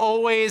 It will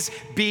always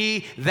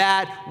be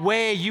that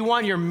way. You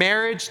want your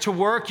marriage to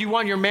work. You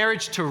want your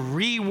marriage to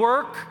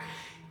rework.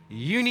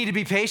 You need to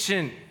be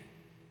patient.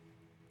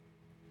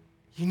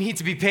 You need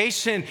to be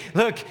patient.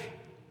 Look,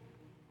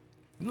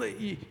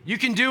 you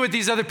can do what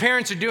these other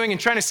parents are doing and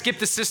trying to skip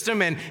the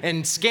system and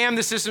scam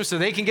the system so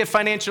they can get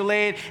financial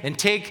aid and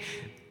take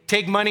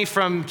money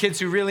from kids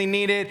who really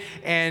need it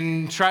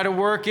and try to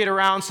work it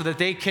around so that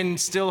they can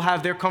still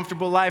have their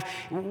comfortable life,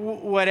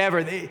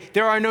 whatever.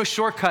 There are no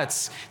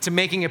shortcuts to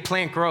making a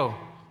plant grow.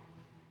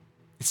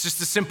 It's just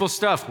the simple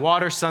stuff: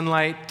 water,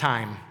 sunlight,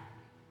 time.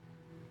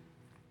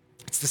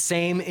 It's the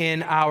same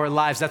in our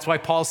lives. That's why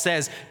Paul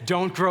says,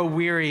 don't grow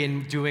weary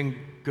in doing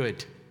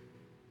good.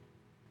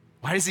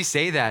 Why does he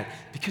say that?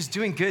 Because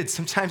doing good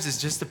sometimes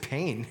is just a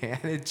pain, man.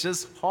 It's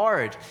just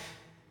hard.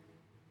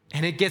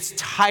 And it gets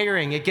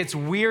tiring. It gets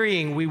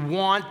wearying. We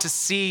want to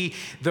see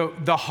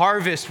the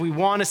harvest. We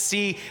want to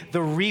see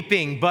the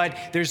reaping. But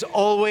there's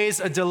always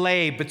a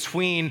delay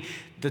between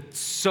the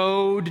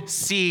sowed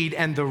seed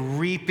and the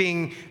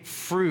reaping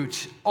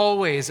fruit.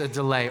 Always a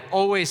delay.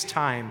 Always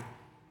time.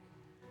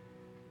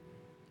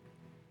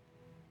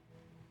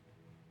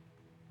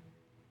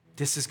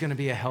 This is going to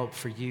be a help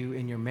for you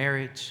in your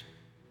marriage.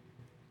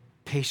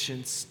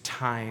 Patience,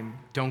 time.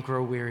 Don't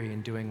grow weary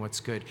in doing what's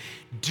good.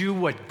 Do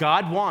what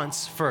God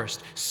wants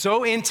first.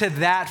 Sow into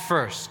that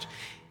first.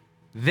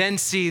 Then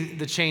see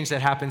the change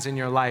that happens in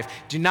your life.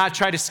 Do not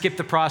try to skip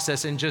the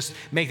process and just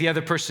make the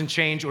other person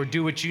change or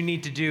do what you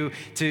need to do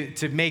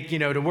to make,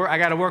 to work. I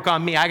got to work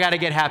on me. I got to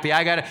get happy.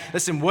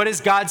 Listen, what does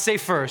God say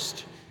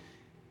first?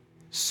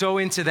 Sow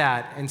into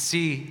that and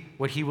see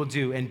what he will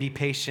do and be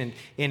patient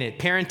in it.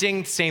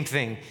 Parenting, same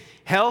thing.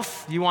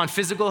 Health, you want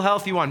physical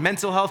health, you want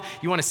mental health,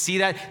 you want to see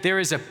that. There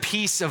is a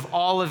piece of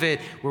all of it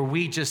where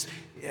we just,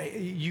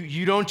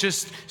 you don't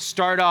just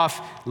start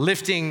off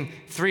lifting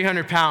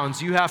 300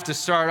 pounds. You have to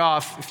start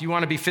off, if you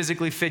want to be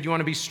physically fit, you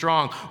want to be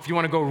strong. If you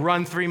want to go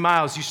run 3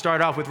 miles, you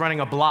start off with running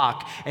a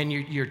block, and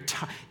you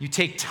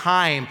take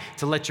time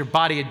to let your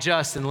body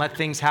adjust and let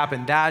things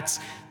happen. That's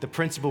the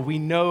principle. We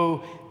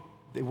know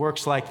it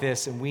works like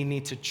this, and we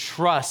need to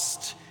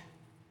trust,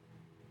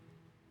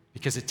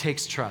 because it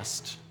takes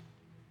trust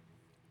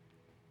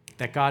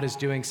that God is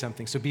doing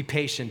something. So be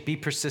patient, be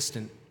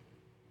persistent.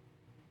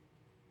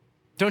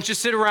 Don't just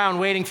sit around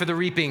waiting for the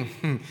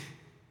reaping.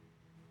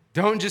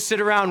 Don't just sit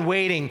around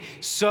waiting.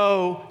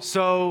 Sow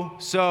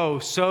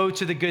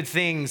to the good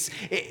things.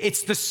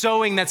 It's the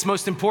sowing that's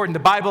most important. The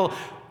Bible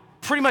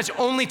pretty much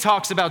only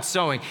talks about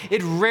sowing.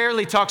 It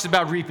rarely talks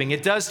about reaping.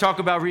 It does talk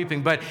about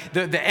reaping, but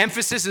the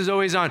emphasis is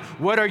always on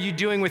what are you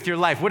doing with your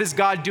life? What is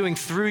God doing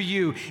through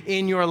you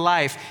in your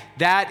life?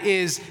 That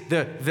is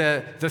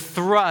the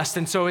thrust.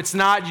 And so it's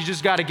not you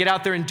just got to get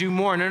out there and do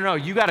more. No.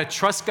 You got to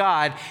trust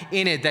God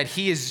in it, that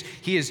He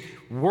is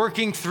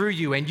working through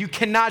you. And you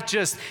cannot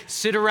just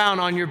sit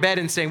around on your bed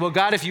and say, well,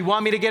 God, if you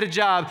want me to get a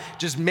job,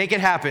 just make it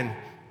happen.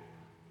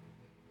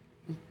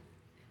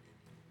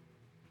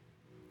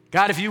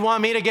 God, if you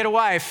want me to get a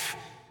wife,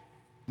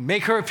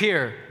 make her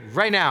appear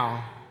right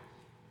now.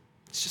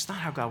 It's just not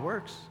how God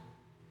works.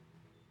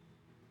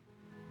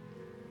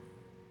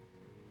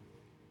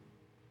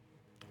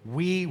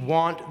 We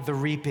want the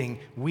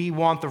reaping. We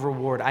want the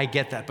reward. I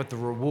get that, but the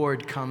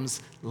reward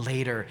comes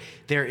later.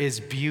 There is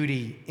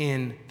beauty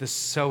in the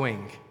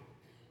sowing.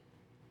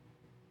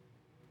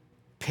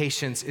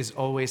 Patience is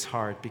always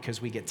hard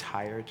because we get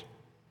tired.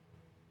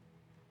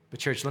 But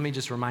church, let me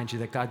just remind you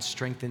that God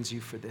strengthens you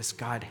for this.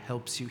 God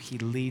helps you. He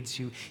leads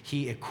you.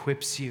 He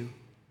equips you.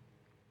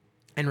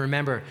 And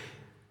remember,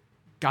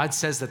 God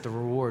says that the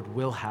reward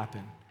will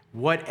happen.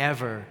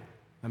 Whatever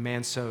a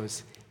man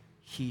sows,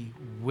 he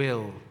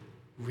will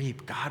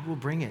reap. God will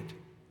bring it.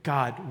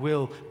 God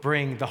will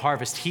bring the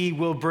harvest. He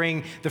will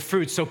bring the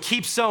fruit. So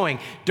keep sowing.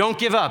 Don't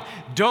give up.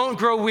 Don't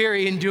grow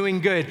weary in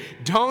doing good.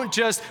 Don't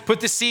just put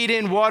the seed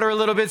in, water a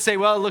little bit, say,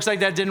 well, it looks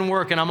like that didn't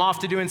work and I'm off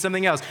to doing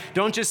something else.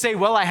 Don't just say,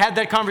 well, I had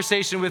that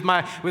conversation with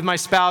my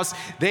spouse.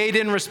 They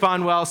didn't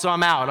respond well, so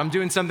I'm out. I'm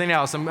doing something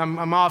else.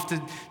 I'm off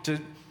to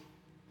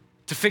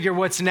figure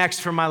what's next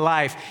for my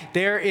life.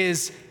 There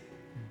is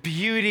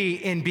beauty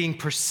in being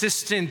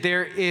persistent.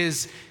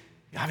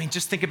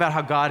 Just think about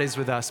how God is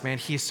with us, man.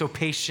 He is so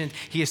patient.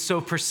 He is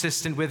so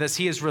persistent with us.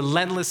 He is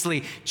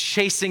relentlessly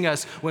chasing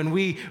us when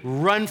we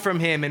run from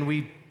him and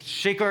we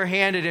shake our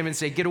hand at him and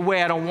say, get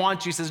away, I don't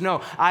want you. He says,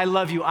 no, I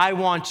love you, I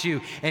want you.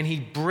 And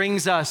he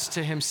brings us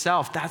to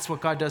himself. That's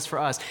what God does for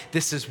us.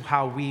 This is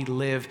how we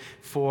live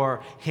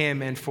for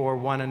him and for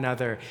one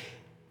another.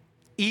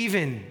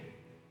 Even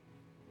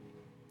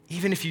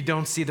if you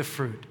don't see the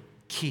fruit,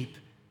 keep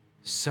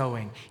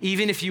sowing.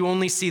 Even if you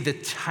only see the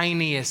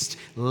tiniest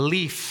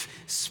leaf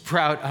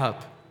sprout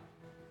up,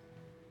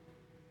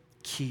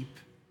 keep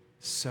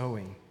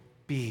sowing.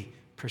 Be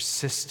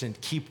persistent.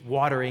 Keep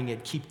watering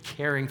it. Keep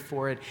caring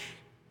for it.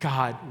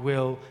 God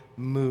will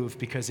move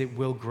because it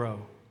will grow.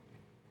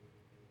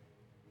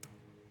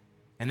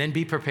 And then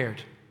be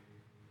prepared.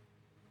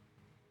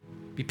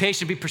 Be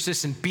patient, be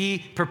persistent,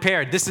 be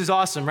prepared. This is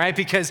awesome, right?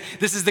 Because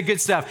this is the good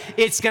stuff.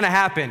 It's going to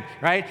happen,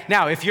 right?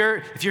 Now, if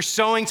you're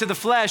sowing to the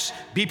flesh,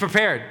 be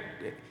prepared.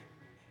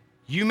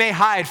 You may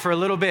hide for a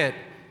little bit.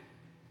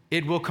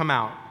 It will come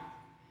out.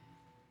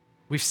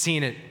 We've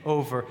seen it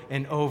over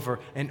and over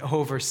and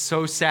over.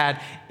 So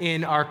sad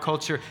in our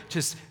culture.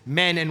 Just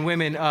men and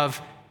women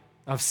of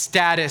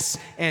status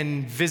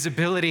and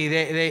visibility.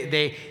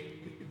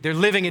 They're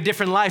living a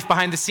different life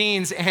behind the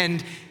scenes,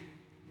 and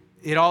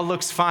it all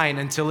looks fine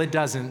until it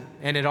doesn't,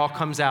 and it all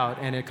comes out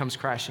and it comes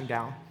crashing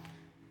down.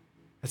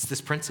 That's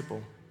this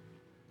principle.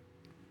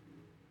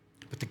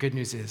 But the good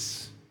news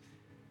is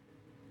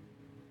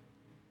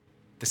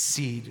the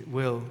seed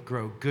will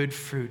grow. Good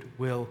fruit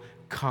will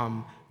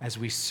come as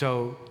we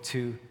sow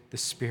to the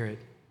Spirit.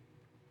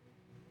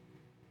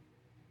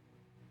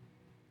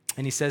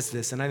 And he says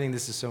this, and I think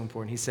this is so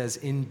important. He says,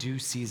 in due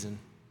season.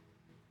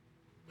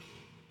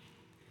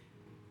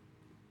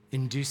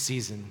 In due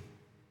season.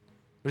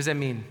 What does that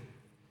mean?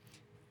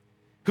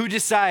 Who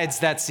decides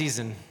that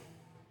season?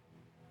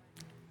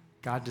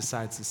 God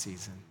decides the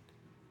season.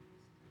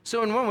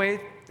 So in one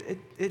way,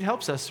 it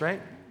helps us, right?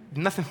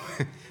 Nothing.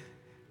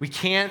 We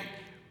can't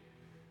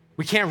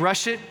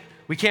rush it.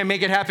 We can't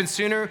make it happen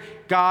sooner.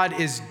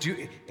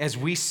 As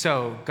we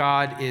sow,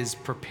 God is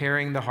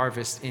preparing the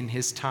harvest in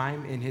his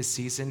time, in his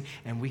season,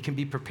 and we can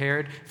be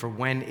prepared for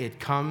when it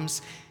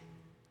comes,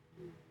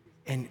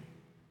 and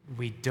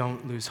we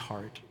don't lose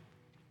heart.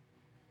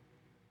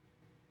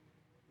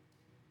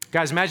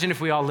 Guys, imagine if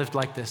we all lived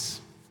like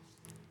this.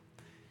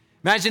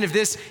 Imagine if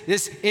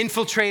this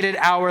infiltrated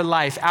our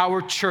life,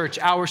 our church,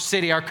 our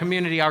city, our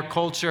community, our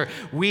culture.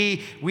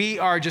 We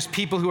are just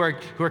people who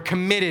are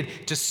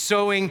committed to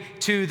sowing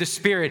to the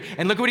Spirit.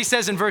 And look what he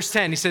says in verse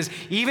 10. He says,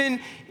 even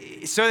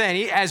so then,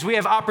 as we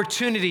have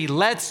opportunity,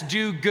 let's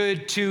do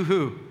good to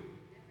who? All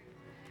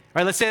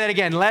right, let's say that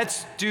again.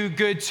 Let's do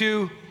good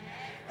to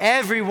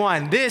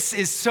everyone. This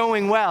is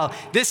sowing well.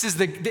 This is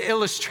the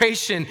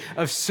illustration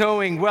of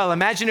sowing well.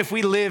 Imagine if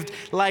we lived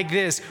like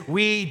this.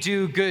 We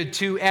do good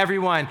to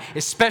everyone,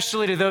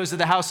 especially to those of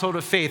the household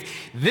of faith.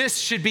 This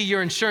should be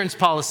your insurance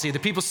policy. The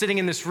people sitting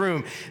in this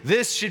room,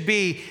 this should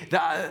be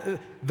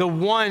the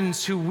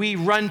ones who we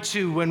run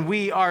to when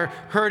we are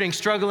hurting,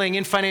 struggling,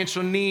 in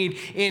financial need,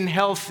 in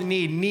health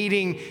need,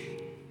 needing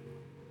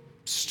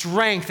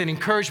strength and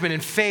encouragement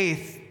and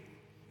faith.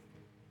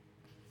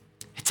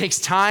 It takes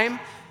time.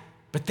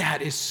 But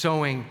that is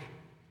sowing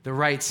the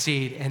right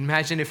seed. And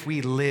imagine if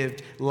we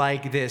lived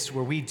like this,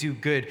 where we do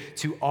good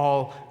to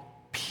all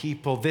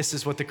people. This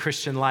is what the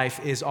Christian life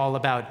is all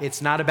about.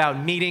 It's not about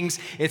meetings.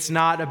 It's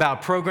not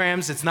about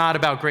programs. It's not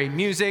about great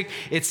music.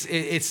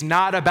 It's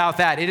not about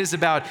that. It is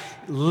about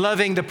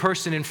loving the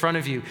person in front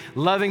of you,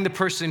 loving the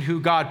person who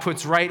God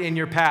puts right in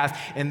your path,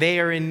 and they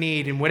are in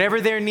need. And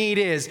whatever their need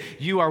is,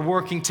 you are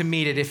working to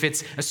meet it. If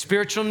it's a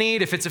spiritual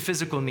need, if it's a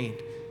physical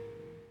need.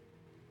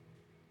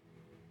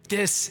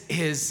 This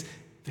is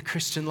the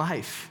Christian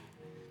life.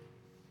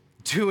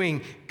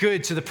 Doing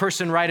good to the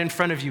person right in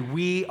front of you.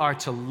 We are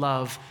to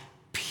love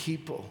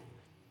people.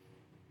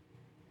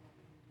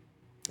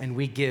 And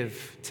we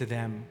give to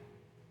them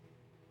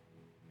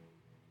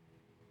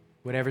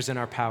whatever's in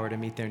our power to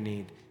meet their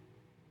need.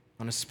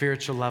 On a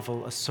spiritual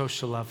level, a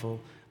social level,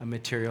 a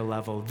material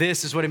level.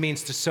 This is what it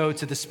means to sow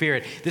to the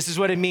Spirit. This is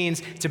what it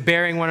means to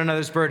bearing one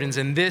another's burdens.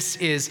 And this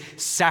is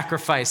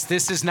sacrifice.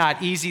 This is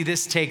not easy.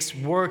 This takes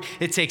work.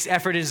 It takes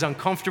effort. It is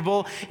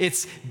uncomfortable.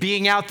 It's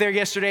being out there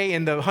yesterday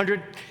in the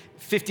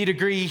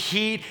 150-degree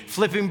heat,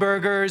 flipping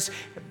burgers,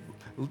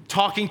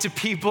 talking to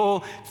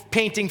people,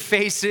 painting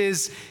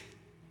faces.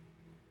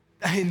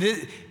 I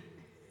mean,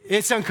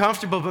 it's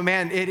uncomfortable, but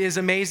man, it is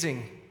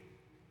amazing.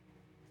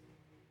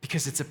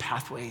 Because it's a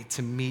pathway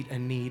to meet a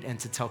need and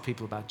to tell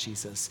people about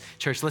Jesus.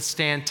 Church, let's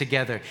stand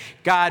together.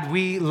 God,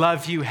 we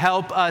love you.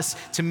 Help us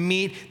to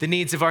meet the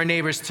needs of our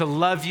neighbors, to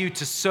love you,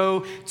 to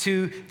sow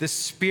to the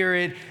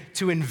Spirit,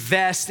 to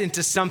invest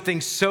into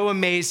something so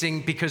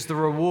amazing because the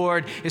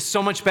reward is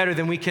so much better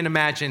than we can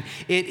imagine.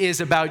 It is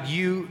about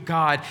you,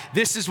 God.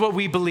 This is what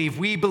we believe.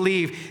 We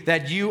believe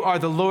that you are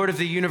the Lord of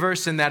the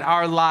universe and that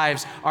our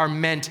lives are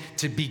meant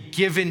to be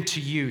given to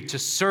you, to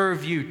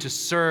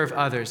serve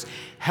others.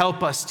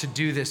 Help us to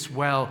do this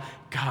well,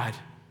 God.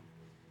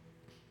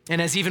 And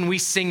as even we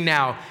sing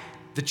now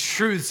the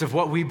truths of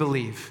what we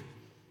believe,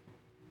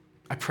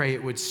 I pray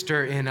it would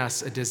stir in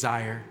us a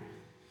desire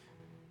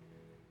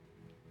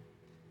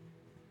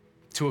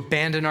to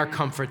abandon our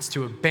comforts,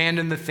 to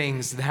abandon the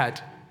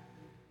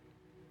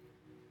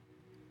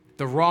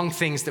wrong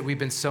things that we've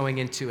been sowing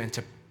into, and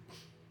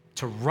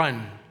to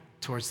run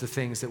towards the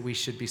things that we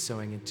should be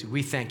sowing into.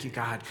 We thank you,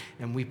 God,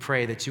 and we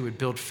pray that you would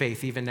build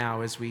faith even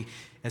now as we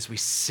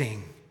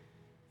sing.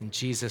 In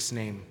Jesus'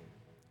 name,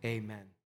 amen.